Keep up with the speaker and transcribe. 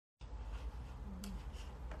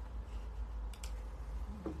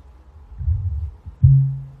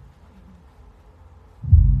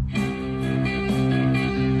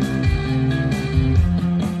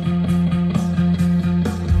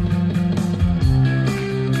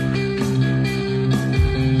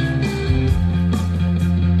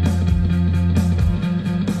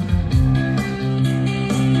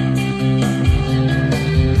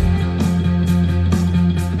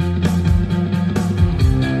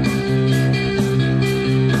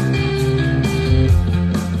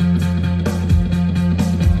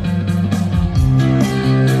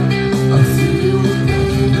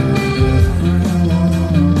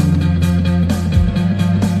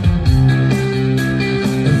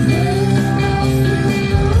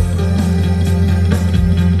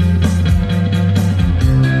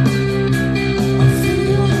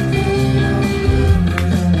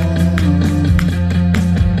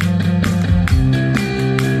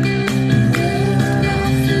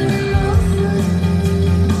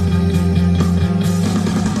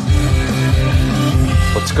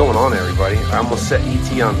What's going on, everybody? I almost set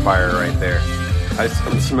ET on fire right there.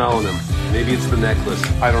 I'm smelling him. Maybe it's the necklace.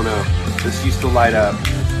 I don't know. This used to light up.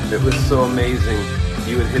 It was so amazing.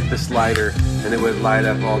 You would hit this lighter and it would light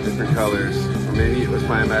up all different colors. Or maybe it was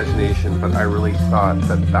my imagination, but I really thought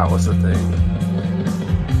that was a thing.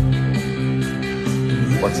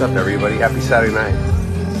 What's up, everybody? Happy Saturday night.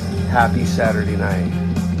 Happy Saturday night.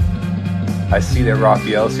 I see that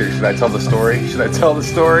Raphael's here. Should I tell the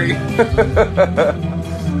story?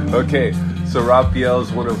 Okay, so Raphael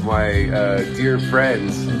is one of my dear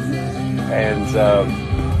friends, and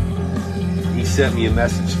he sent me a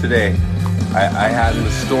message today. I had in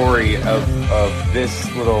the story of this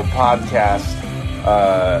little podcast,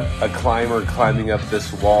 a climber climbing up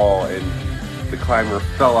this wall, and the climber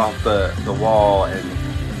fell off the wall and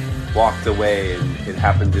walked away, and it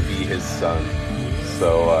happened to be his son.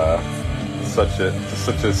 So such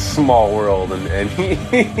a small world, and he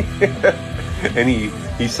and he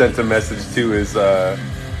sent a message to his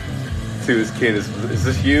kid. Is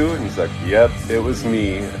this you? And he's like, yep, it was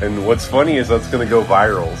me. And what's funny is that's gonna go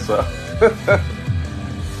viral. So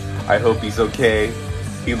I hope he's okay.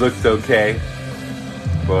 He looked okay,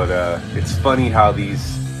 but it's funny how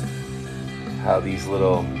these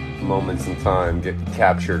little moments in time get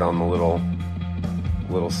captured on the little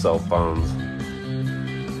cell phones.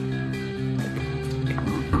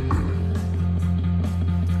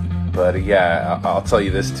 But yeah, I'll tell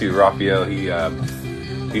you this too, Raphael. He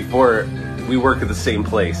before we work at the same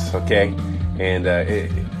place, okay, and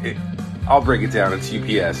I'll break it down. It's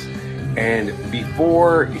UPS, and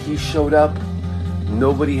before he showed up,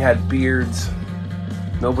 nobody had beards,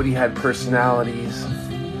 nobody had personalities.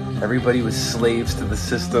 Everybody was slaves to the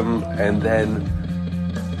system, and then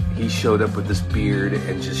he showed up with this beard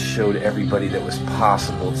and just showed everybody that was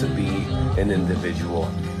possible to be an individual.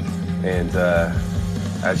 And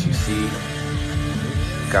as you see,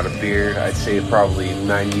 got a beard. I'd say probably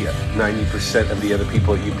 90% of the other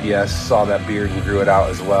people at UPS saw that beard and grew it out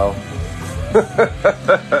as well.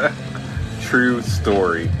 True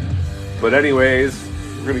story. But anyways,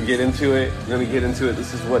 we're going to get into it.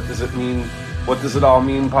 This is What Does It Mean? What Does It All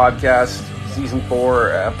Mean podcast, season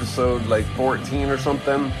 4, episode like 14 or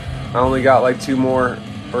something. I only got like 2 more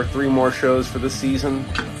or 3 more shows for this season.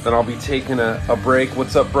 Then I'll be taking a break.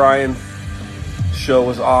 What's up, Brian? Show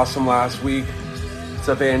was awesome last week. What's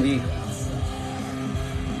up, Andy?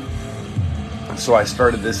 So I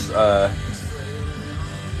started this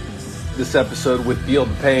episode with Feel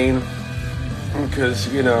the Pain, because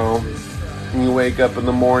you know, you wake up in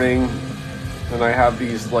the morning and I have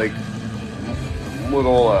these like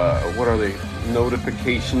little what are they,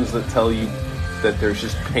 notifications that tell you that there's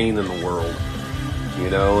just pain in the world, you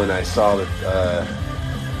know. And I saw that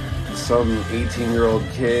some 18-year-old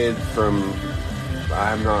kid from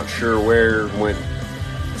I'm not sure where went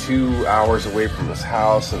 2 hours away from his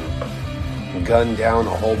house and gunned down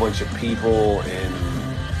a whole bunch of people in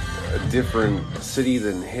a different city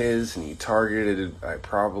than his, and he targeted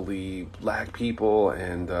probably black people.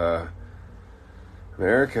 And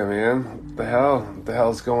America, man, what the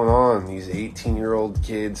hell's going on? These 18-year-old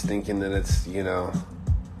kids thinking that it's, you know,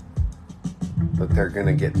 that they're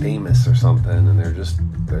gonna get famous or something, and it's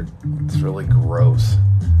really gross.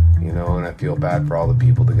 You know, and I feel bad for all the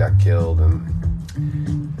people that got killed. And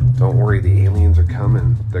don't worry, the aliens are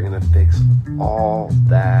coming. They're gonna fix all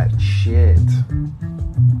that shit.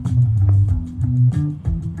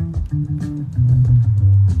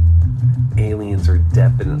 Aliens are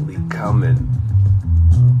definitely coming.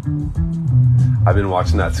 I've been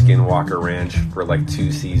watching that Skinwalker Ranch for like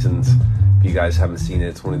 2 seasons. If you guys haven't seen it,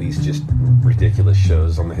 it's one of these just ridiculous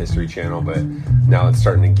shows on the History Channel, but now it's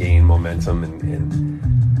starting to gain momentum and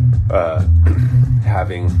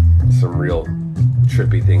having some real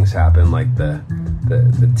trippy things happen, like the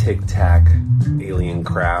Tic Tac alien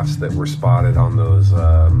crafts that were spotted on those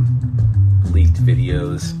leaked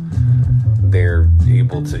videos. They're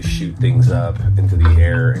able to shoot things up into the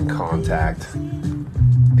air and contact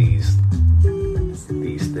these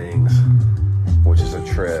things, which is a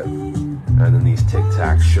trip. And then these Tic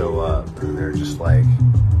Tacs show up, and they're just like,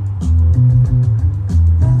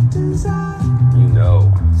 you know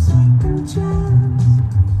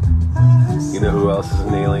who else is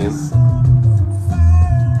an alien?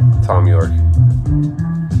 Tom York.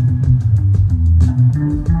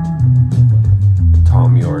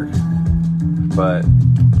 But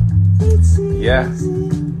yeah,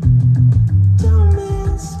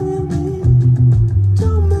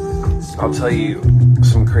 I'll tell you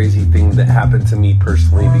some crazy thing that happened to me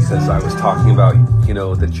personally, because I was talking about, you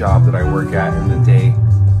know, the job that I work at in the day.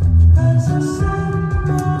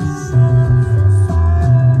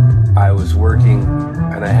 I was working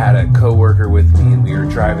and I had a coworker with me, and we were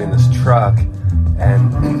driving this truck,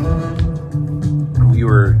 and we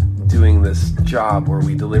were doing this job where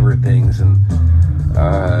we deliver things, and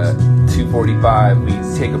 2:45 we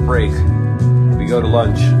take a break, we go to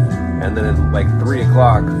lunch, and then at like 3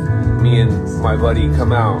 o'clock me and my buddy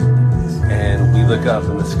come out, and we look up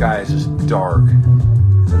and the sky is just dark,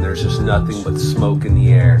 and there's just nothing but smoke in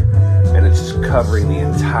the air, and it's just covering the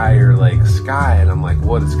entire like sky, and I'm like,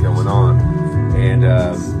 what is going on? And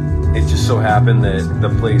it just so happened that the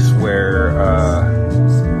place where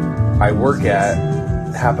I work at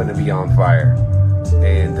happened to be on fire.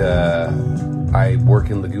 And I work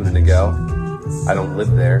in Laguna Niguel. I don't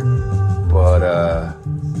live there, but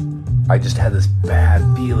I just had this bad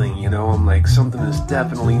feeling, you know. I'm like, something is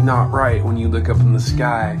definitely not right when you look up in the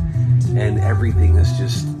sky and everything is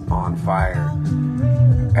just on fire.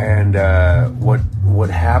 And what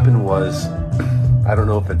happened was, I don't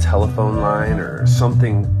know if a telephone line or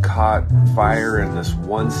something caught fire in this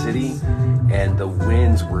one city, and the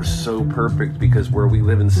winds were so perfect because where we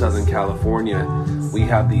live in Southern California, we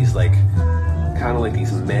have these like kind of like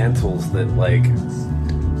these mantles that like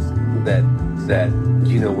that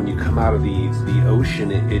you know, when you come out of the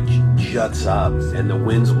ocean, it juts up, and the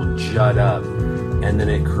winds will jut up, and then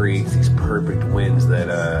it creates these perfect winds that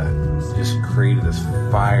just created this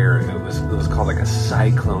fire. It was called like a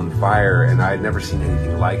cyclone fire, and I had never seen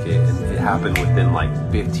anything like it, and it happened within like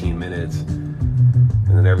 15 minutes,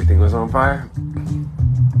 and then everything was on fire.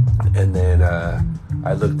 And then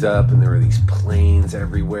I looked up, and there were these planes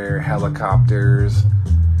everywhere, helicopters,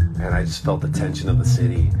 and I just felt the tension of the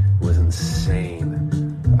city. It was insane.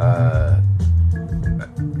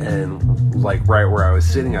 And like right where I was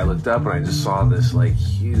sitting, I looked up and I just saw this like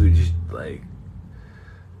huge, like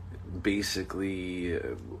basically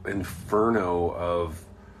inferno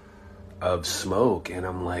of smoke, and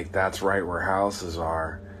I'm like, that's right where houses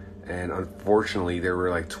are. And unfortunately there were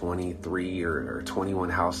like 23 or 21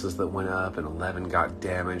 houses that went up, and 11 got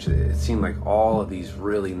damaged. It seemed like all of these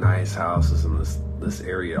really nice houses in this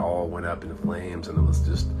area all went up in flames, and it was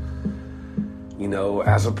just, you know,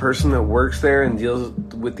 as a person that works there and deals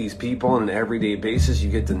with these people on an everyday basis, you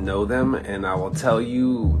get to know them, and I will tell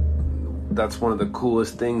you, that's one of the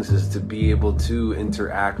coolest things, is to be able to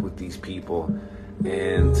interact with these people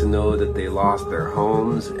and to know that they lost their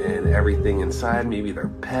homes and everything inside, maybe their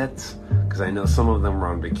pets, because I know some of them were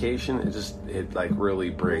on vacation. It like really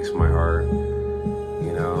breaks my heart,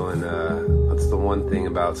 you know. And that's the one thing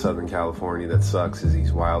about Southern California that sucks, is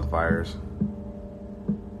these wildfires.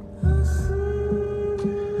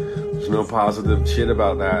 There's no positive shit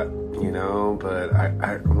about that, you know. But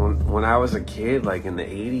when I was a kid, like in the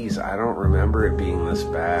 80s, I don't remember it being this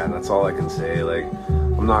bad. That's all I can say. Like,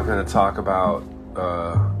 I'm not going to talk about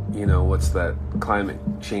you know, what's that, climate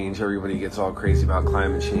change. Everybody gets all crazy about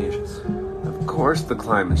climate change. Of course the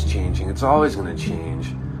climate's changing. It's always going to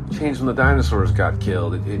change. Changed when the dinosaurs got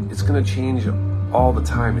killed. It's going to change all the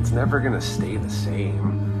time. It's never going to stay the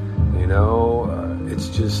same, you know. It's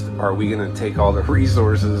just, are we going to take all the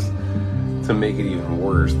resources to make it even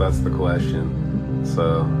worse? That's the question.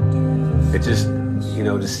 So it just, you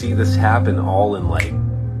know, to see this happen all in like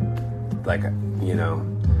you know.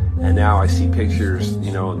 And now I see pictures,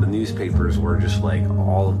 you know, in the newspapers where just like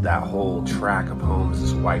all of that whole tract of homes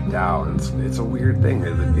is wiped out. And it's a weird thing.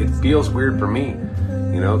 It feels weird for me,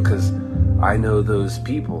 you know, because I know those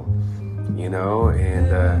people, you know, and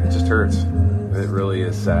it just hurts. It really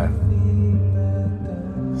is sad.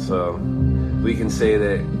 So we can say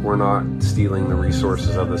that we're not stealing the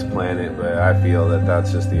resources of this planet, but I feel that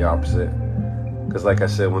that's just the opposite. Because like I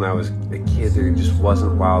said, when I was a kid, there just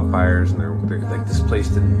wasn't wildfires, and there like, this place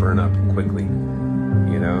didn't burn up quickly,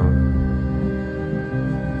 you know.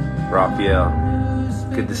 Raphael,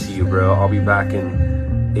 good to see you, bro. I'll be back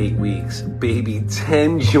in 8 weeks. Baby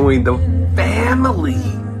 10 joined the family.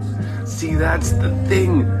 See, that's the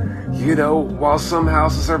thing, you know. While some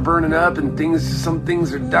houses are burning up and some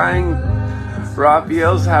things are dying,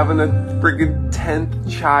 Raphael's having a friggin'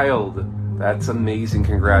 10th child. That's amazing.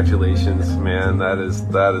 Congratulations, man. That is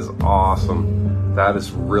awesome. That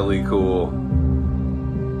is really cool.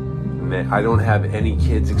 Man, I don't have any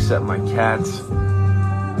kids except my cats.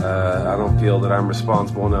 I don't feel that I'm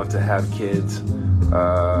responsible enough to have kids.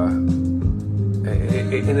 And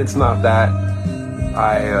it's not that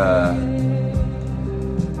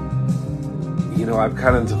you know, I've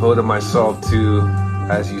kind of devoted myself to,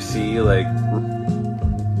 as you see, like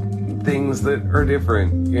things that are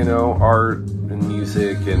different, you know, art and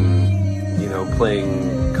music, and, you know,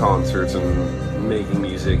 playing concerts and making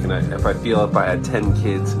music. And if I had 10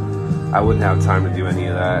 kids, I wouldn't have time to do any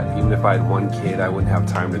of that. Even if I had one kid, I wouldn't have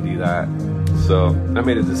time to do that. So I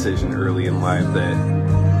made a decision early in life that,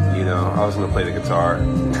 you know, I was gonna play the guitar.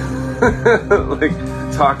 Like,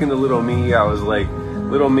 talking to little me, I was like,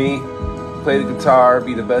 little me, play the guitar,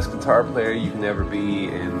 be the best guitar player you can ever be,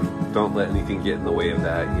 and don't let anything get in the way of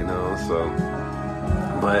that, you know. So,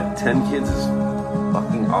 but 10 kids is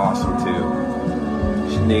fucking awesome too.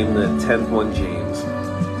 You should name the 10th one James.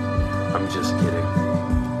 I'm just kidding,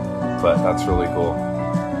 but that's really cool.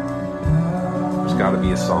 There's got to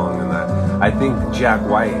be a song in that. I think Jack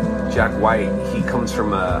White, he comes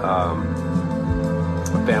from a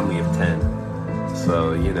family of 10,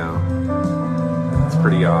 so, you know, it's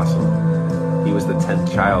pretty awesome. He was the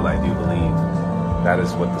 10th child, I do believe. That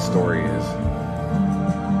is what the story is.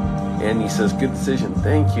 And he says, good decision,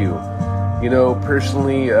 thank you. You know,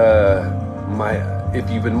 personally, if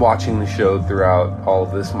you've been watching the show throughout all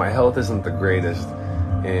of this, my health isn't the greatest,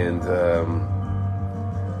 and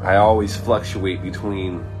I always fluctuate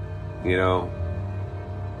between, you know,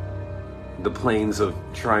 the planes of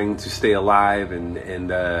trying to stay alive and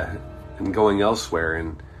going elsewhere.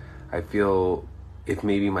 And I feel if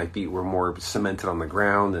maybe my feet were more cemented on the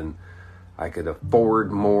ground and I could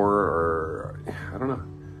afford more, or I don't know.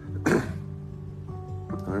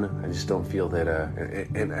 I don't know. I just don't feel that.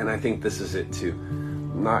 And I think this is it too.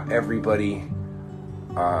 Not everybody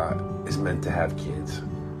is meant to have kids.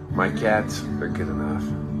 My cats, they're good enough.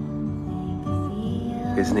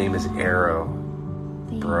 His name is Arrow.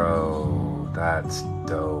 Bro, that's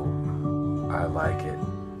dope. I like it.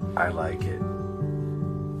 I like it.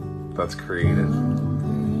 That's creative.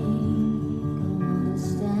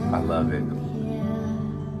 I love it.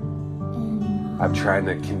 I've tried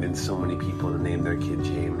to convince so many people to name their kid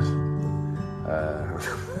James.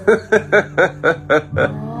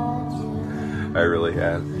 I really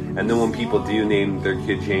have. And then when people do name their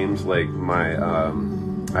kid James, like I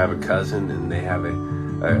have a cousin and they have a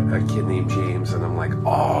kid named James, and I'm like,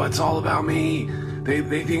 oh, it's all about me. They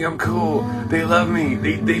think I'm cool. They love me.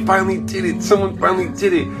 They finally did it. Someone finally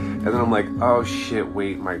did it. And then I'm like, oh shit,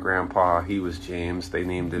 wait, my grandpa, he was James. They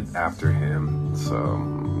named it after him. So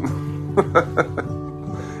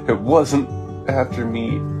it wasn't after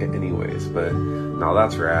me anyways, but no,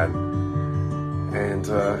 that's rad. And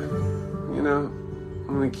you know,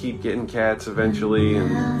 I'm gonna keep getting cats eventually,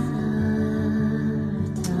 and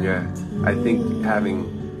yeah, I think having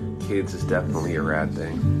kids is definitely a rad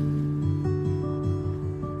thing.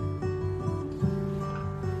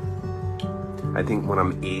 I think when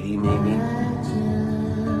I'm 80 maybe,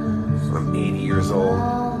 when I'm 80 years old,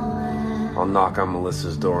 I'll knock on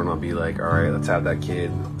Melissa's door and I'll be like, alright, let's have that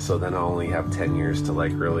kid. So then I'll only have 10 years to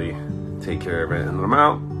like really take care of it. And then I'm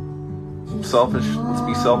out. I'm selfish. Let's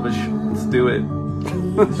be selfish. Let's do it.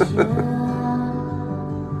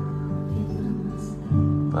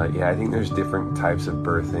 But yeah, I think there's different types of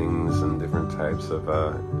birthings and different types of,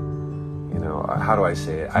 you know, how do I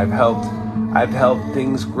say it? I've helped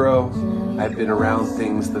things grow. I've been around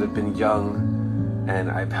things that have been young, and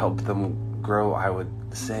I've helped them grow, I would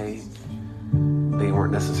say. They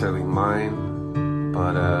weren't necessarily mine,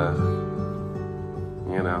 but,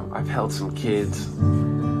 you know, I've held some kids.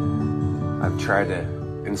 I've tried to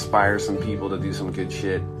inspire some people to do some good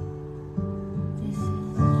shit.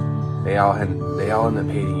 They all end up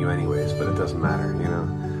hating you anyways, but it doesn't matter, you know.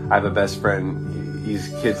 I have a best friend, his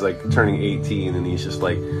kid's like turning 18, and he's just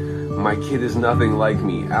like, my kid is nothing like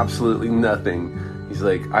me, absolutely nothing. He's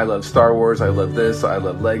like, I love Star Wars, I love this, I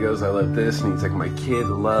love Legos, I love this, and he's like, my kid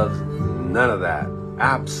loves none of that,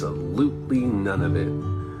 absolutely none of it.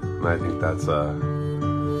 And I think that's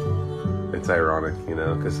it's ironic, you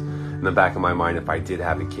know, because in the back of my mind, if I did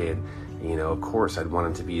have a kid, you know, of course I'd want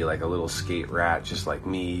him to be like a little skate rat just like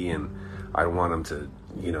me, and I'd want him to,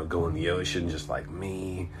 you know, go in the ocean just like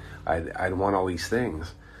me. I'd want all these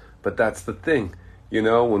things. But that's the thing, you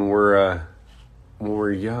know, when we're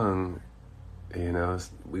young, you know,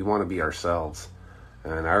 we want to be ourselves.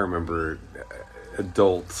 And I remember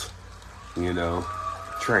adults, you know,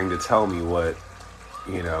 trying to tell me what,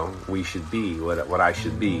 you know, we should be, what I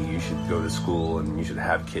should be. You should go to school and you should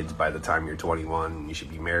have kids by the time you're 21, and you should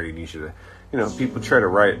be married, and you should, you know, people try to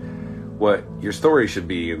write what your story should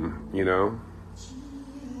be, and, you know,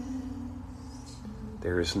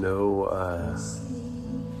 there's no,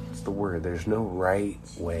 what's the word? There's no right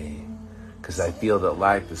way, because I feel that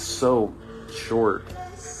life is so short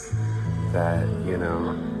that, you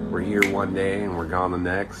know, we're here one day and we're gone the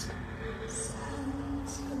next.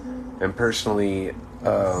 And personally,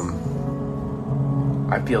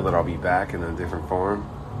 I feel that I'll be back in a different form,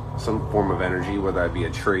 some form of energy, whether I be a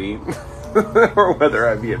tree or whether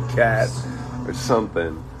I be a cat or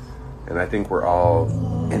something. And I think we're all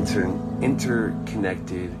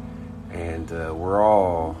interconnected, and we're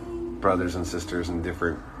all brothers and sisters in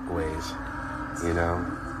different ways, you know.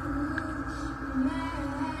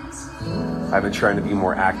 I've been trying to be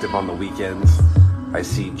more active on the weekends. I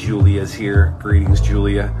see Julia's here. Greetings,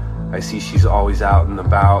 Julia. I see she's always out and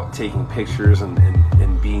about taking pictures and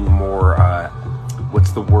being more,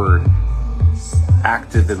 what's the word,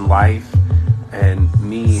 active in life. And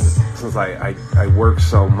me, since I work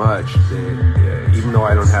so much, that, even though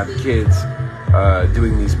I don't have kids,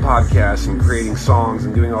 doing these podcasts and creating songs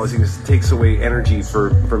and doing all these things takes away energy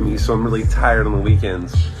from me, so I'm really tired on the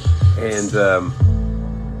weekends. And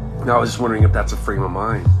I was just wondering if that's a frame of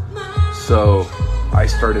mind. So I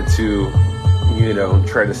started to, you know,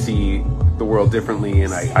 try to see the world differently,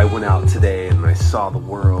 and I went out today and I saw the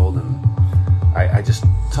world, and I just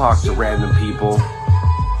talked to random people.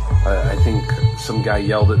 I think some guy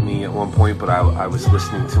yelled at me at one point, but I was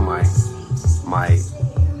listening to my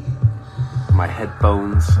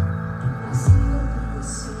headphones.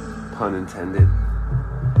 Pun intended.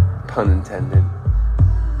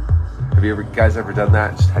 Have you guys ever done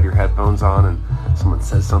that? Just had your headphones on and someone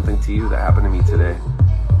says something to you? That happened to me today.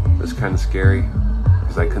 It was kind of scary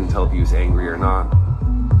because I couldn't tell if he was angry or not.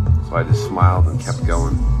 So I just smiled and kept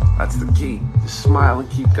going. That's the key. Just smile and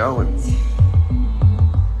keep going.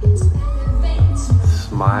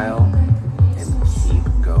 Smile and keep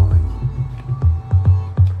going.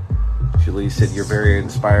 Julie said, "You're very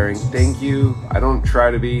inspiring." Thank you. I don't try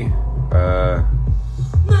to be.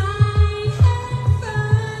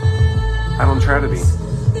 I don't try to be.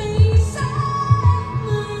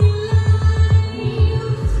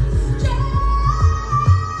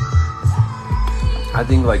 I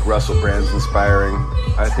think like Russell Brand's inspiring.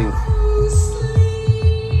 I think,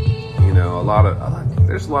 you know,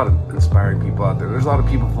 there's a lot of inspiring people out there. There's a lot of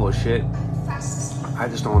people full of shit. I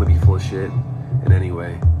just don't want to be full of shit in any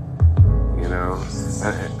way, you know.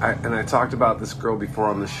 And I talked about this girl before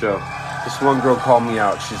on the show. This one girl called me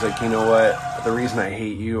out. She's like, "You know what? The reason I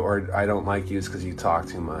hate you or I don't like you is because you talk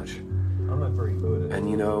too much." I'm not very good at it. And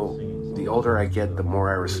you know, the older I get, the more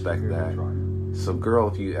I respect that. So girl,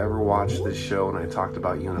 if you ever watch this show and I talked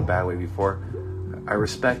about you in a bad way before, I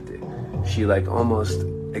respect it. She like almost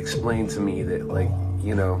explained to me that, like,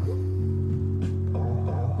 you know,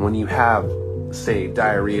 when you have, say,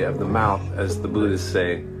 diarrhea of the mouth, as the Buddhists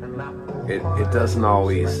say, it doesn't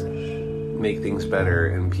always make things better.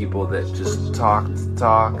 And people that just talk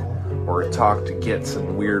or talk to get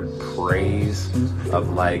some weird praise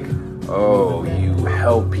of like, oh, you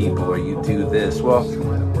help people or you do this. Well,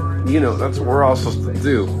 you know, that's what we're all supposed to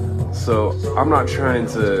do. So I'm not trying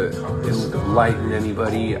to enlighten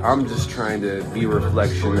anybody. I'm just trying to be a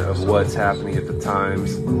reflection of what's happening at the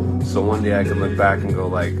times. So one day I can look back and go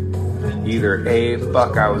like, either A,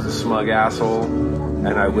 fuck, I was a smug asshole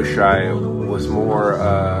and I wish I was more,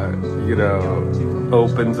 you know,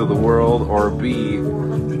 open to the world, or B,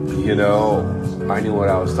 you know, I knew what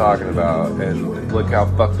I was talking about and look how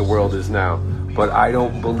fucked the world is now. But I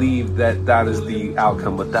don't believe that that is the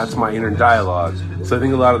outcome, but that's my inner dialogue. So I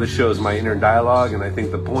think a lot of the show is my inner dialogue, and I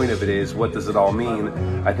think the point of it is, what does it all mean?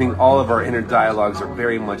 I think all of our inner dialogues are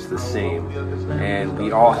very much the same, and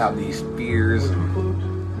we all have these fears.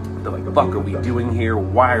 The fuck are we doing here?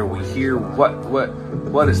 Why are we here?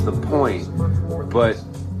 What is the point? But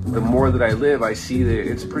the more that I live, I see that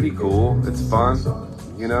it's pretty cool. It's fun.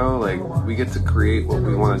 You know, like, we get to create what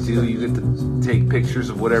we want to do. You get to take pictures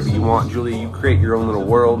of whatever you want. Julia, you create your own little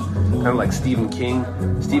world, kind of like Stephen King.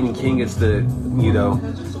 Stephen King gets to, you know,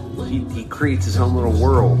 he creates his own little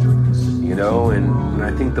world, you know, and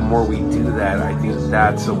I think the more we do that, I think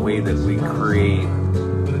that's a way that we create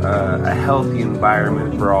a healthy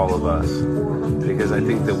environment for all of us. Because I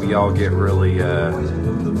think that we all get really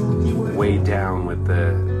weighed down with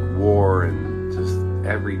the war and just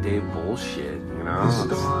everyday bullshit. You know,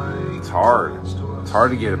 it's hard. It's hard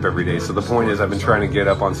to get up every day. So the point is, I've been trying to get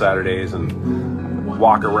up on Saturdays and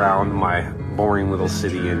walk around my boring little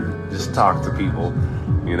city and just talk to people,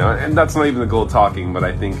 you know. And that's not even the goal of talking, but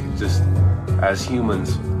I think just as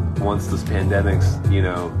humans, once this pandemic's, you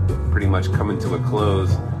know, pretty much coming to a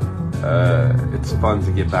close, it's fun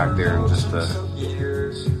to get back there and just to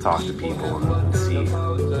talk to people and see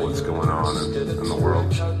what's going on in the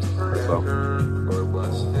world. So.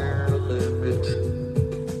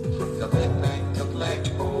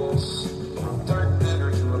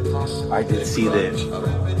 I did see that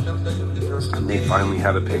they finally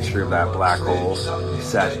had a picture of that black hole,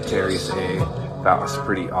 Sagittarius A, That was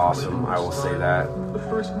pretty awesome, I will say that.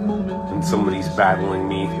 And somebody's battling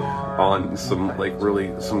me on some, like,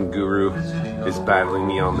 really, some guru is battling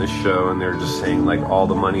me on this show, and they're just saying, like, all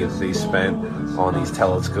the money that they spent on these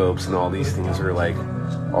telescopes and all these things are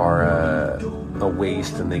a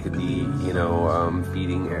waste, and they could be,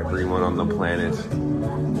 feeding everyone on the planet.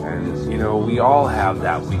 And, we all have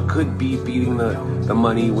that. We could be feeding the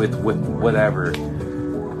money with whatever.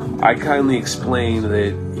 I kindly explain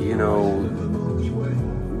that,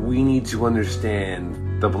 we need to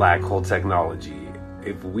understand the black hole technology.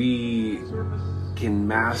 If we can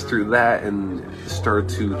master that and start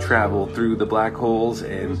to travel through the black holes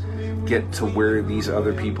and get to where these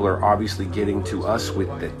other people are obviously getting to us with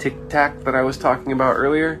the tic-tac that I was talking about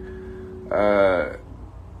earlier, there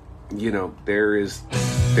is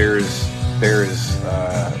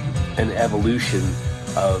an evolution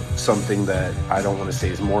of something that I don't want to say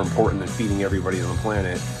is more important than feeding everybody on the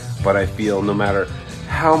planet, but I feel no matter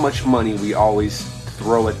how much money we always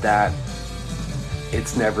throw at that,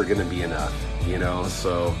 it's never going to be enough,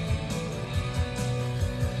 so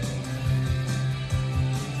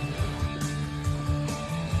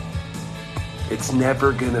it's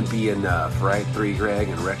never going to be enough, right? 3 Greg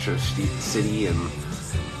and Retro City and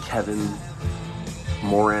Kevin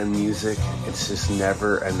Moran Music, it's just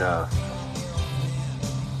never enough.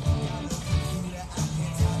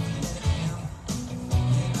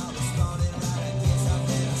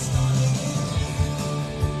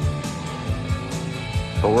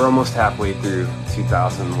 But we're almost halfway through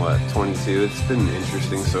 2022. It's been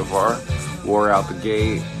interesting so far. War out the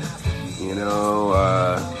gate,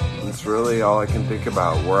 it's really all I can think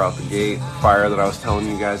about. War out the gate, fire that I was telling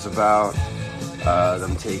you guys about,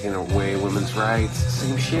 them taking away women's rights,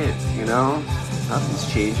 same shit, nothing's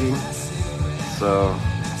changing. So,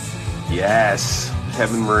 yes,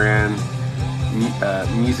 Kevin Moran,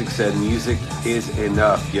 music said music is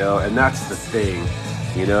enough, yo, and that's the thing,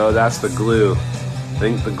 that's the glue. I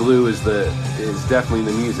think the glue is definitely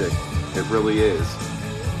the music. It really is.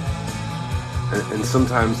 And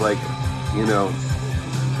sometimes, like,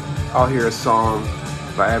 I'll hear a song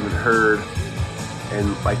that I haven't heard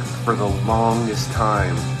and like for the longest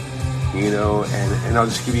time, and I'll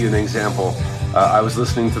just give you an example. I was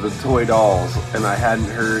listening to the Toy Dolls, and I hadn't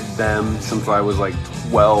heard them since I was like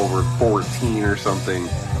 12 or 14 or something,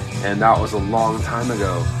 and that was a long time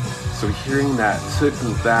ago. So hearing that took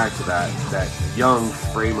me back to that young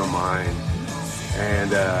frame of mind,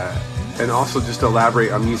 and also just to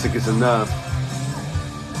elaborate on music is enough.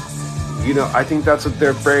 I think that's what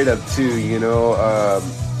they're afraid of too.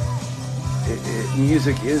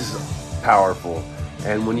 Music is powerful,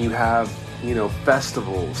 and when you have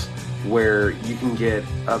festivals where you can get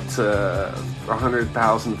up to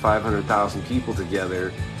 100,000, 500,000 people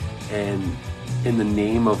together, and in the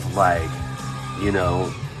name of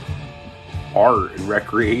art and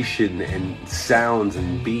recreation and sounds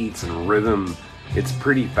and beats and rhythm, it's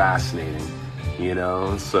pretty fascinating,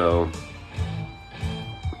 so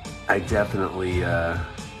I definitely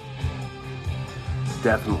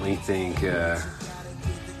think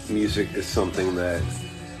music is something that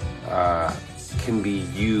can be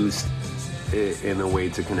used in a way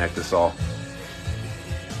to connect us all.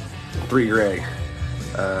 3 Greg,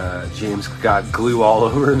 James got glue all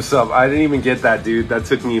over himself. I didn't even get that, dude. That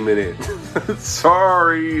took me a minute.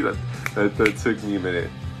 Sorry, that took me a minute.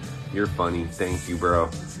 You're funny. Thank you, bro.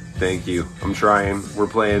 Thank you. I'm trying. We're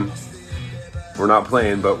playing. We're not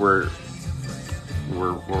playing, but we're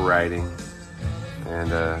writing, and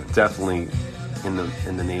definitely in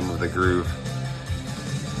the name of the groove.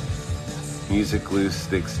 Music glue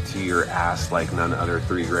sticks to your ass like none other.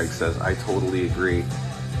 3 Greg says, I totally agree.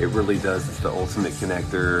 It really does. It's the ultimate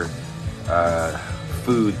connector.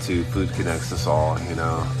 Food connects us all.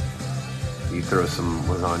 You throw some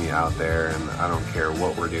lasagna out there, and I don't care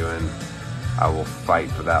what we're doing, I will fight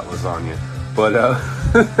for that lasagna.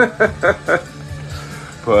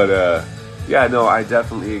 But yeah, no, I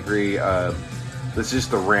definitely agree. This is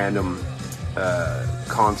just a random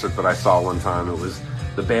concert that I saw one time. It was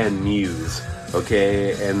the band Muse,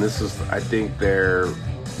 okay? And this is, I think,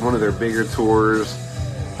 one of their bigger tours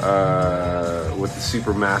with the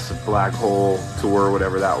Supermassive Black Hole tour,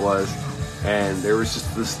 whatever that was. And there was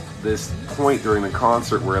just this point during the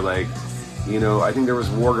concert where, I think there was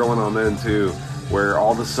war going on then too, where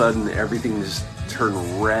all of a sudden everything just turned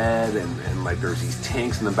red, and there's these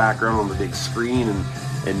tanks in the background on the big screen,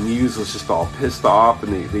 and Muse was just all pissed off,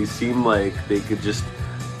 and they seemed like they could just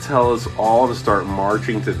tell us all to start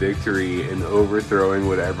marching to victory and overthrowing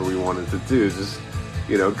whatever we wanted to do. Just,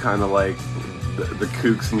 kind of like the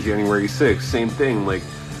Kooks in January 6th, same thing.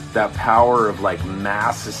 that power of like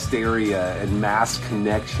mass hysteria and mass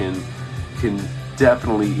connection can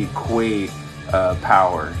definitely equate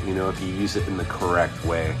power, you know, if you use it in the correct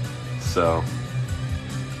way. So,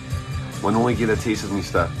 when will we get a taste of new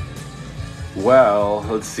stuff? Well,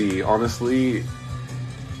 let's see. Honestly,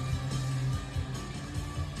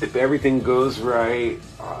 if everything goes right,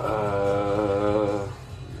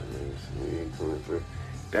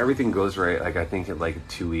 if everything goes right, like I think in like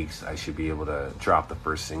 2 weeks I should be able to drop the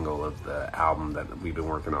first single of the album that we've been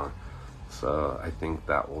working on. So I think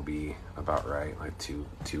that will be about right, like two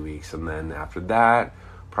weeks, and then after that,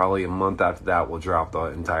 probably a month after that, we'll drop the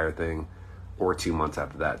entire thing, or 2 months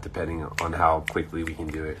after that, depending on how quickly we can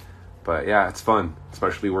do it. But yeah, it's fun,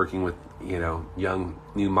 especially working with, you know, young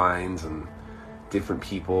new minds and different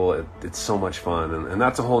people. It's so much fun, and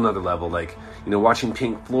that's a whole nother level. Like, you know, watching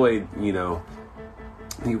Pink Floyd, you know,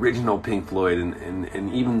 the original Pink Floyd,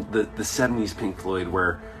 and even the 70s Pink Floyd,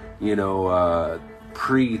 where, you know,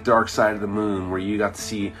 pre-Dark Side of the Moon, where you got to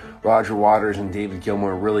see Roger Waters and David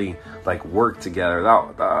Gilmour really like work together.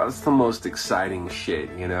 That was the most exciting shit,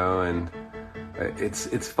 you know. And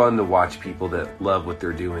it's fun to watch people that love what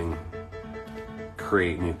they're doing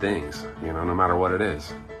create new things, you know, no matter what it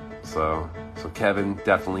is. So Kevin,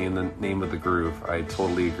 definitely in the name of the groove. I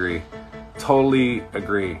totally agree.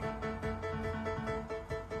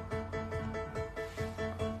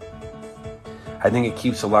 I think it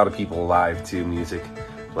keeps a lot of people alive too, music.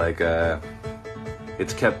 Like,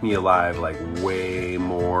 it's kept me alive like way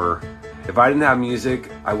more. If I didn't have music,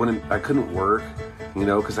 I couldn't work, you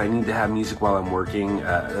know, because I need to have music while I'm working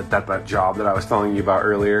at that job that I was telling you about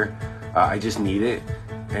earlier. I just need it.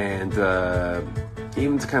 And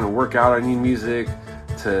even to kind of work out, I need music.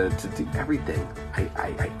 To do everything,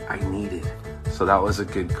 I need it. So that was a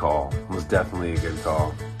good call. It was definitely a good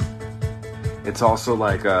call. It's also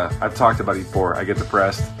like, I've talked about it before, I get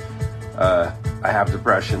depressed. I have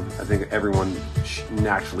depression. I think everyone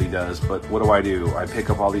naturally does. But what do? I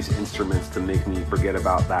pick up all these instruments to make me forget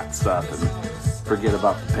about that stuff and forget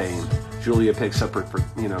about the pain. Julia picks up her,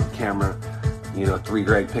 you know, camera. You know, 3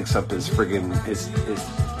 Greg picks up his friggin' his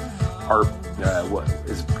art,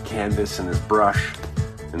 his canvas and his brush,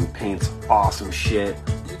 and paints awesome shit.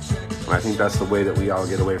 And I think that's the way that we all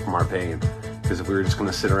get away from our pain. Because if we were just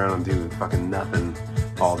gonna sit around and do fucking nothing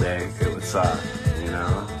all day, it would suck, you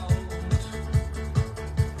know?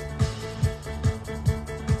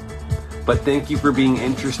 But thank you for being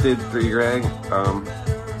interested, 3 Greg.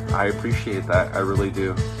 I appreciate that, I really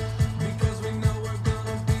do.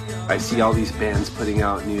 I see all these bands putting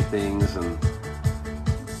out new things, and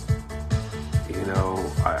you know,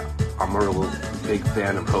 I'm a real big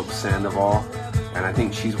fan of Hope Sandoval, and I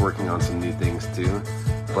think she's working on some new things too.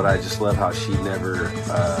 But I just love how she never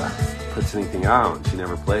puts anything out. She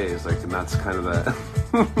never plays, like, and that's kind of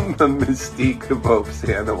the mystique of Hope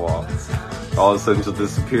Sandoval. All of a sudden she'll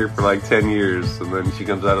disappear for like 10 years, and then she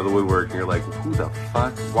comes out of the woodwork, and you're like, who the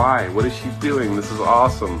fuck? Why? What is she doing? This is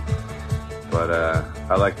awesome. But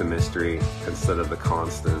I like the mystery instead of the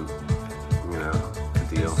constant, you know,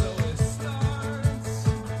 deal.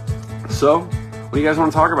 So, what do you guys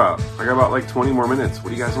want to talk about? I got about like 20 more minutes. What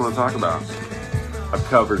do you guys want to talk about? I've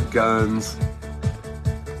covered guns,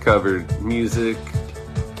 covered music,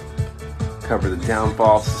 covered the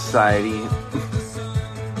downfall of society.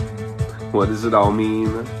 What does it all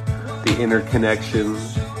mean? The interconnection.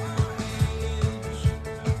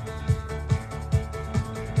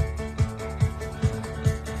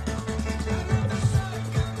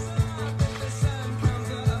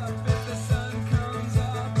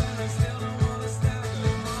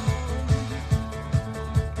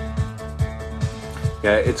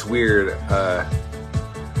 Yeah, it's weird.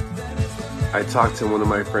 I talked to one of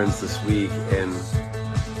my friends this week, and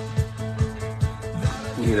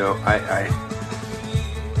you know, I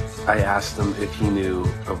asked him if he knew,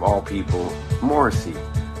 of all people, Morrissey.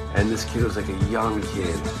 And this kid was like a young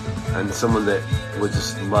kid, and someone that would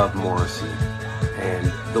just love Morrissey.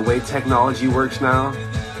 And the way technology works now,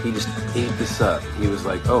 he just ate this up. He was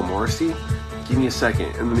like, oh, Morrissey? Give me a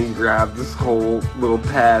second. And then he grabbed this whole little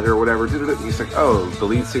pad or whatever. And he's like, oh, the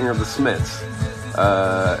lead singer of the Smiths.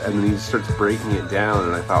 And then he starts breaking it down.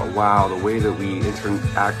 And I thought, wow, the way that we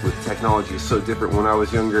interact with technology is so different. When I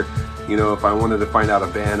was younger, you know, if I wanted to find out a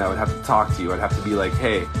band, I would have to talk to you. I'd have to be like,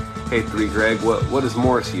 hey 3 Greg, what is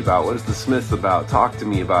Morrissey about? What is the Smiths about? Talk to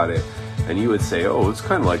me about it. And you would say, oh, it's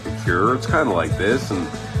kind of like The Cure. It's kind of like this. And,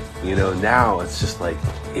 you know, now it's just like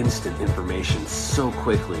instant information so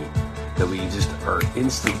quickly that we just are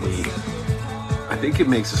instantly, I think it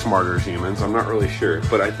makes us smarter as humans. I'm not really sure.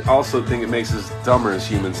 But I also think it makes us dumber as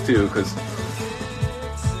humans too, because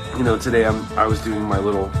today I was doing my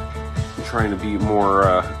little, trying to be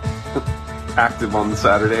more active on the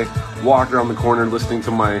Saturday. Walk around the corner listening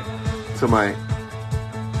to my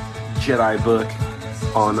Jedi book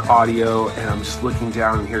on audio, and I'm just looking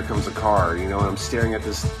down, and here comes a car, and I'm staring at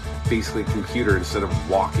this basically computer instead of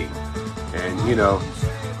walking. And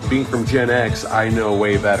being from Gen X, I know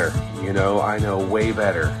way better. I know way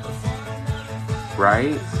better,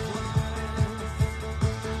 right?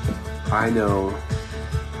 I know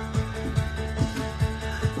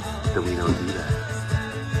that we don't do that.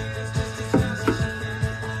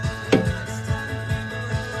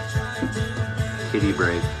 Kitty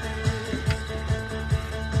break.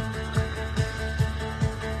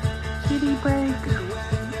 Kitty break.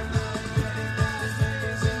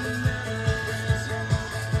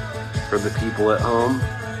 For the people at home,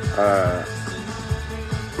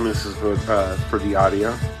 this is for the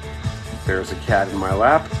audio. There's a cat in my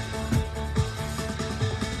lap.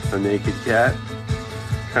 A naked cat.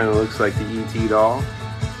 Kind of looks like the E.T. doll.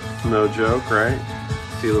 No joke, right?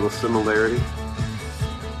 See a little similarity?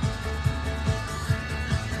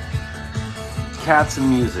 Cats and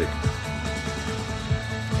music.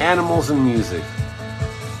 Animals and music.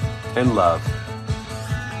 And love.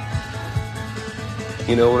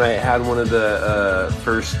 When I had one of the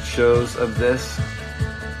first shows of this,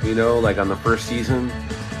 like on the first season,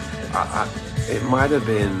 it might have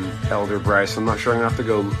been Elder Bryce. I'm not sure. I'm going to have to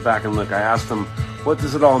go back and look. I asked him, what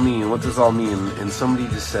does it all mean? What does it all mean? And somebody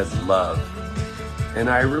just said love. And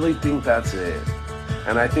I really think that's it.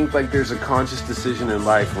 And I think there's a conscious decision in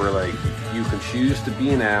life where you can choose to be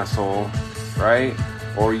an asshole, right?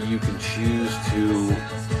 Or you can choose to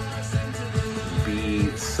be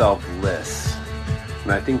selfless.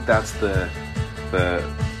 And I think that's the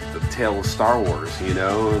tale of Star Wars,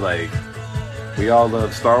 we all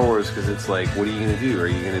love Star Wars because it's what are you going to do? Are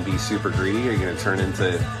you going to be super greedy? Are you going to turn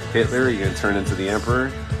into Hitler? Are you going to turn into the Emperor?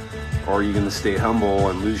 Or are you going to stay humble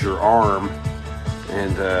and lose your arm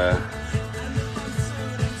and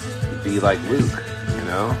be like Luke,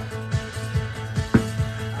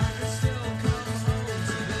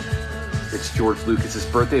 It's George Lucas's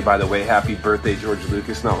birthday, by the way. Happy birthday, George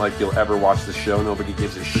Lucas. Not like you'll ever watch the show. Nobody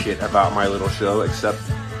gives a shit about my little show except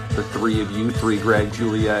the three of you, Greg,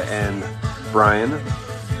 Julia, and Brian.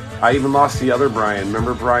 I even lost the other Brian.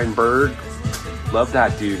 Remember Brian Berg? Love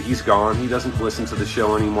that dude. He's gone. He doesn't listen to the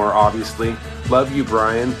show anymore, obviously. Love you,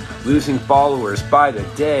 Brian. Losing followers by the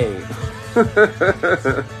day.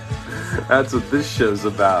 That's what this show's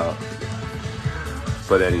about.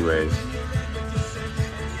 But anyways.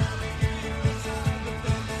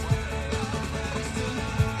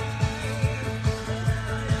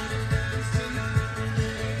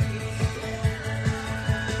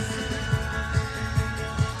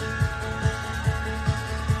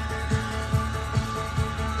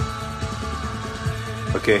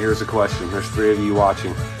 Okay, here's a question. There's three of you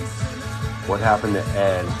watching. What happened to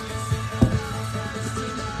Ed?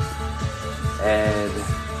 Ed.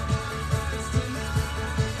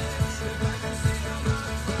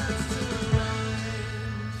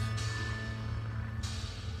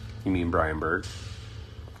 You mean Brian Berg?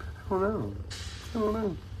 I don't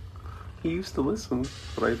know. He used to listen,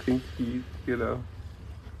 but I think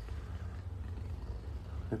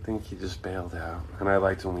I think he just bailed out. And I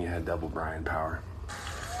liked when we had double Brian power.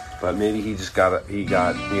 But maybe he just got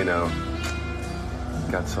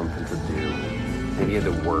something to do. Maybe he had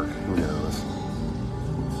to work, who knows.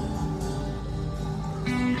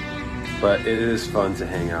 But it is fun to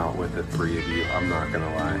hang out with the three of you, I'm not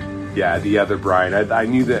gonna lie. Yeah, the other Brian, I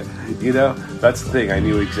knew that, that's the thing, I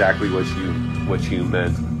knew exactly what you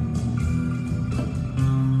meant.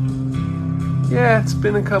 Yeah, it's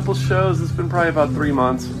been a couple shows, it's been probably about 3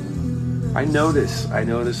 months. I notice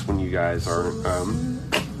when you guys aren't,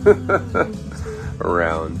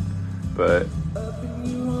 around, but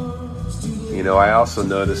I also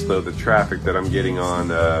noticed though the traffic that I'm getting on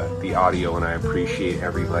the audio, and I appreciate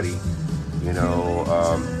everybody.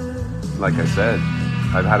 Like I said,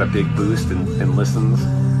 I've had a big boost in listens,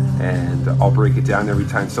 and I'll break it down every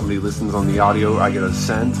time somebody listens on the audio. I get a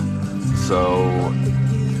cent, so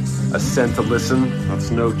a cent to listen. That's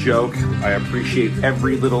no joke. I appreciate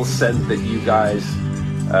every little cent that you guys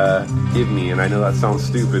give me, and I know that sounds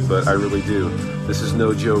stupid, but I really do. This is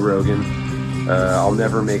no Joe Rogan. I'll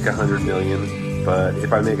never make 100 million, but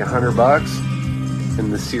if I make $100 in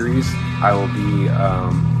the series, I will be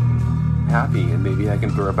happy, and maybe I can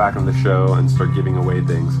throw it back on the show and start giving away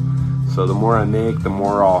things. So the more I make, the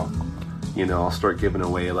more I'll start giving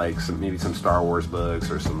away maybe some Star Wars books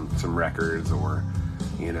or some records, or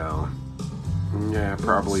Yeah,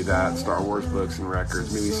 probably that. Star Wars books and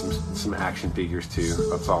records. Maybe some action figures too.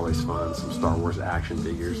 That's always fun. Some Star Wars action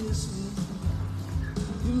figures.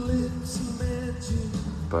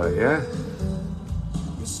 But yeah.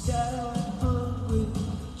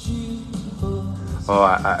 Oh,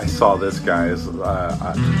 I saw this, guys.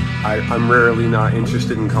 I'm rarely not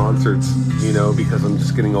interested in concerts, you know, because I'm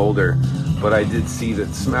just getting older. But I did see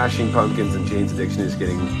that Smashing Pumpkins and Jane's Addiction is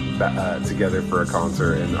getting together for a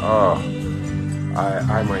concert, and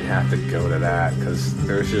I might have to go to that, because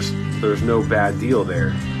there's no bad deal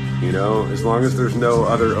there, you know. As long as there's no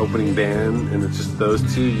other opening band and it's just those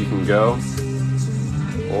two, you can go.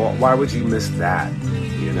 Well, why would you miss that?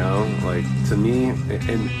 You know, like, to me,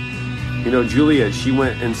 and you know, Julia, she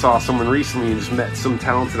went and saw someone recently and just met some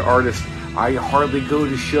talented artist. I hardly go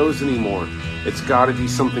to shows anymore. It's got to be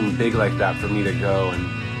something big like that for me to go. And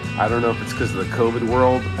I don't know if it's because of the COVID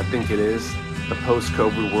world. I think it is. The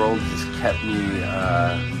post-COVID world just kept me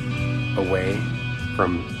away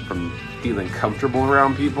from feeling comfortable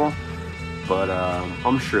around people. But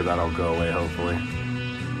I'm sure that'll go away, hopefully.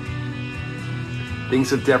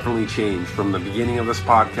 Things have definitely changed from the beginning of this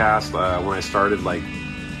podcast, when I started like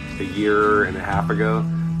a year and a half ago,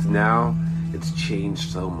 to now. It's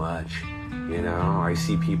changed so much. You know, I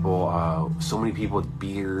see people, so many people with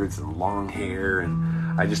beards and long hair,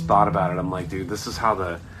 and I just thought about it. I'm like, dude, this is how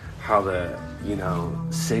the you know,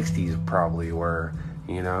 60s probably were,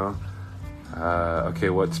 you know. Okay,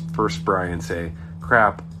 what's first Brian say?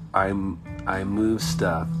 Crap, I moved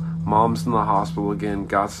stuff. Mom's in the hospital again,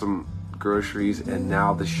 got some groceries, and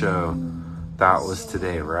now the show. That was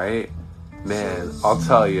today, right? Man, I'll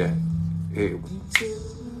tell you,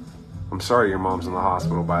 I'm sorry your mom's in the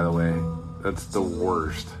hospital, by the way. That's the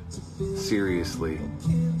worst. Seriously.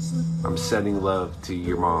 I'm sending love to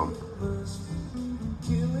your mom.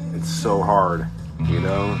 It's so hard, you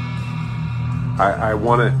know? I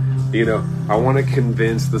want to, you know, I want to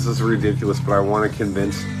convince, this is ridiculous, but I want to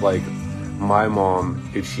convince, like, my mom,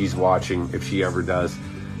 if she's watching, if she ever does,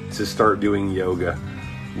 to start doing yoga,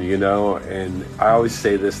 you know? And I always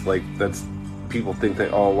say this, like, that's, people think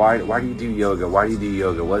that, oh, why do you do yoga? Why do you do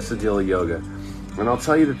yoga? What's the deal with yoga? And I'll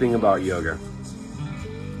tell you the thing about yoga.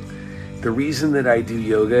 The reason that I do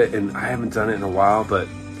yoga, and I haven't done it in a while, but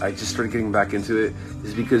I just started getting back into it,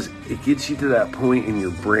 is because it gets you to that point in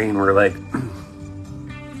your brain where, like,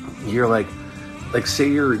 you're like say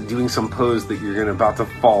you're doing some pose that you're about to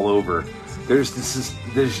fall over. There's this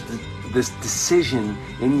decision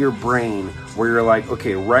in your brain where you're like,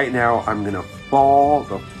 okay, right now I'm gonna fall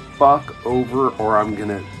the fuck over, or I'm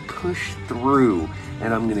gonna push through,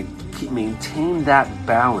 and I'm gonna maintain that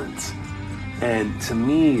balance. And to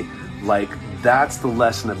me, like, that's the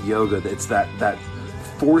lesson of yoga. It's that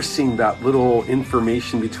forcing that little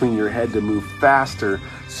information between your head to move faster,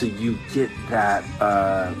 so you get that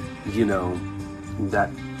you know,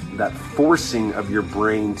 that forcing of your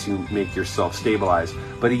brain to make yourself stabilize.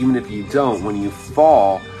 But even if you don't, when you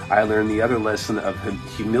fall, I learned the other lesson of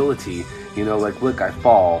humility. You know, like, look, I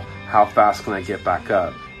fall, how fast can I get back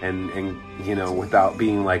up? And you know, without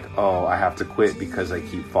being like, oh, I have to quit because I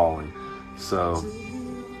keep falling. So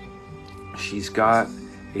she's got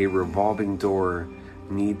a revolving door.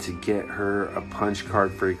 Need to get her a punch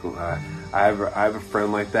card frequently. I have a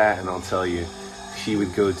friend like that, and I'll tell you, she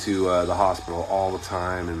would go to the hospital all the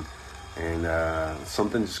time, and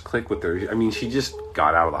something just clicked with her. I mean, she just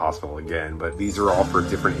got out of the hospital again, but these are all for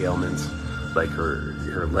different ailments, like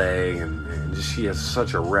her leg, and just, she has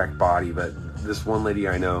such a wrecked body. But this one lady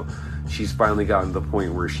I know, she's finally gotten to the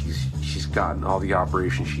point where she's gotten all the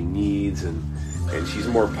operations she needs, and she's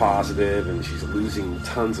more positive, and she's losing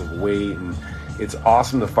tons of weight, and it's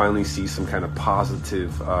awesome to finally see some kind of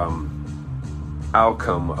positive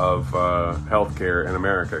outcome of healthcare in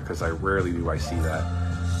America, because I rarely do I see that.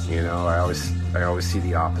 You know, I always see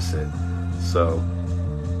the opposite. So,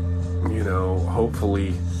 you know,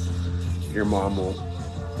 hopefully your mom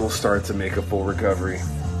will start to make a full recovery.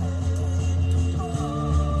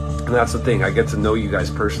 And that's the thing, I get to know you guys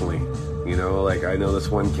personally. You know, like, I know this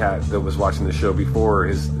one cat that was watching the show before,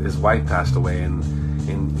 his wife passed away, and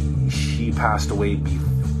she passed away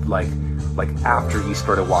like after he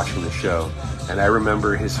started watching the show. And I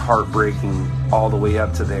remember his heart breaking all the way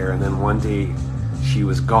up to there, and then one day she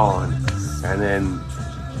was gone, and then,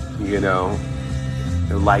 you know,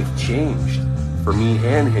 life changed for me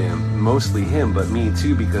and him, mostly him, but me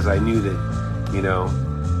too, because I knew that, you know,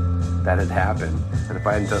 that had happened. And if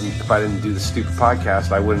I didn't do the stupid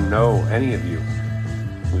podcast, I wouldn't know any of you,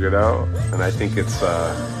 you know. And I think it's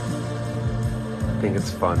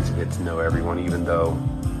fun to get to know everyone, even though,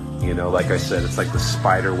 you know, like I said, it's like the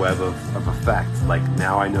spider web of effect. Like,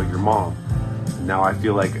 now I know your mom, now I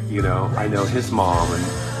feel like, you know, I know his mom,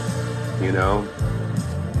 and, you know,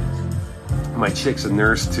 my chick's a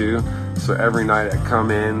nurse too, so every night I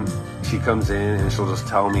come in, she comes in and she'll just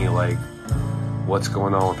tell me like what's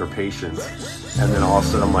going on with her patients, and then all of a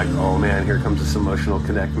sudden I'm like, oh man, here comes this emotional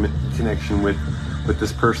connection with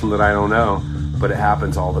this person that I don't know, but it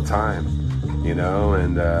happens all the time, you know,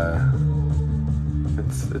 and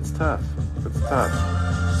it's tough. It's tough.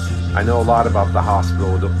 I know a lot about the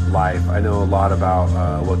hospital life. I know a lot about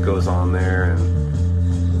what goes on there, and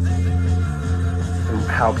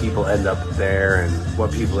how people end up there, and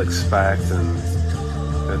what people expect, and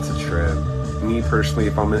it's a trip. Me personally,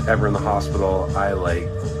 if I'm ever in the hospital,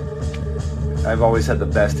 I've always had the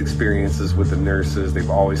best experiences with the nurses. They've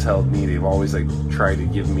always helped me. They've always like tried to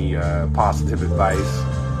give me positive advice,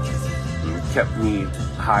 and kept me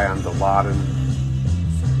high on Dilaudid.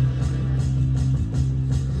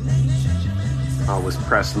 I was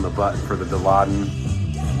pressing the button for the Dilaudid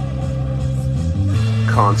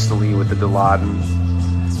constantly with the Dilaudid.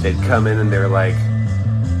 They'd come in and they're like,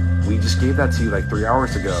 we just gave that to you like 3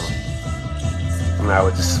 hours ago. And I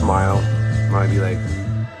would just smile, and I'd be like,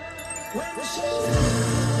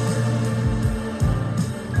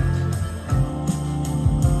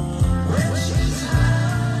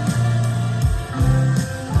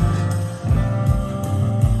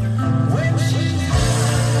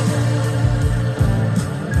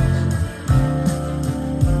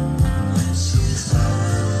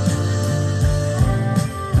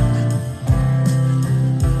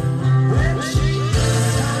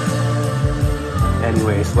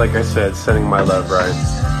 anyways, like I said, sending my love, right?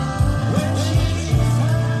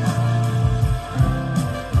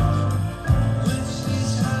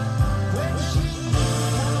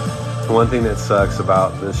 One thing that sucks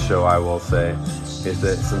about this show, I will say, is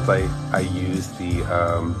that since I use the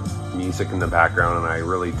music in the background, and I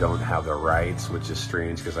really don't have the rights, which is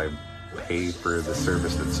strange because I pay for the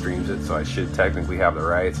service that streams it, so I should technically have the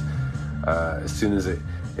rights. As soon as it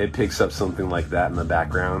picks up something like that in the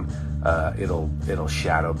background, it'll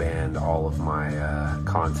shadow ban all of my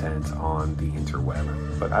content on the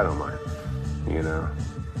interweb, but I don't mind, you know.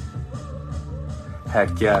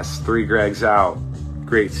 Heck yes, 3 Gregs out.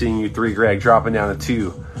 Great seeing you, 3 Greg, dropping down to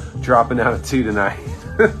 2 tonight.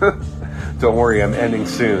 Don't worry, I'm ending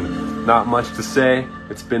soon. Not much to say.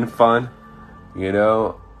 It's been fun, you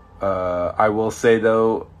know. I will say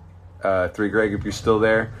though, 3 Greg, if you're still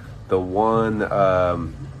there, the one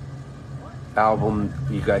album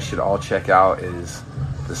you guys should all check out is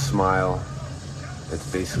The Smile.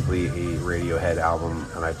 It's basically a Radiohead album,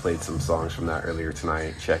 and I played some songs from that earlier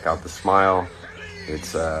tonight. Check out The Smile.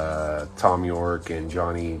 It's Tom York and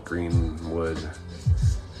Johnny Greenwood,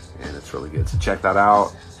 and it's really good, so check that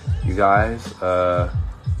out, you guys.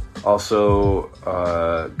 Also,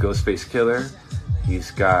 Ghostface Killer,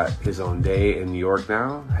 he's got his own day in New York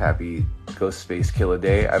now. Happy Ghostface Killer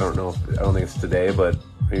Day. I don't think it's today, but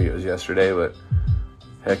maybe it was yesterday, but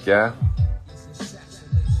heck yeah.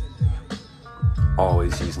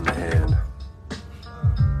 Always using the hand.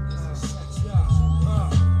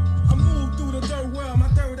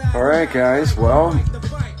 Alright guys, well,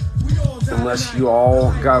 unless you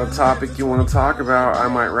all got a topic you want to talk about, I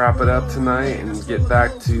might wrap it up tonight and get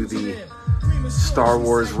back to the Star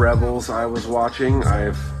Wars Rebels I was watching.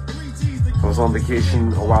 I was on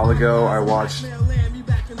vacation a while ago. I watched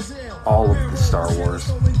all of the Star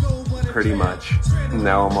Wars, pretty much.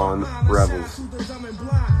 Now I'm on Rebels.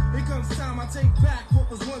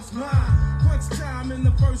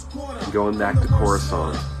 I'm going back to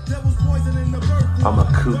Coruscant. I'm a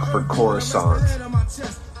kook for Coruscant.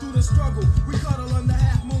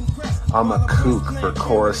 I'm a kook for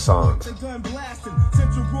Coruscant.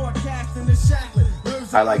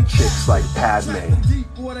 I like chicks like Padme.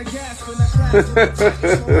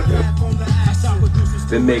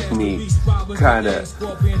 They make me kind of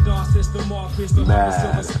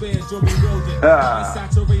mad.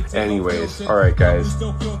 Anyways, alright guys.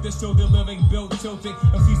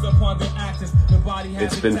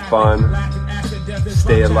 It's been fun.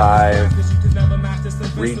 Stay alive.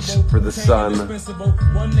 Reach for the sun.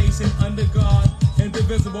 One nation under God,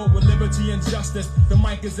 indivisible with liberty and justice. The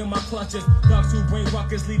mic is in my clutches. Dogs who bring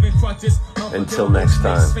ruckus, leaving crutches. Until next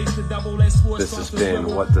time, this has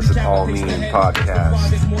been What Does It All Mean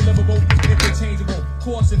podcast. Interchangeable,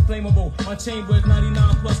 coarse and flammable. On chambers,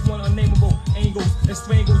 99 plus 1 unnameable angles and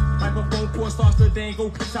strangles. Microphone cord starts to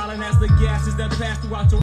dangle. Silent as the gases that pass throughout your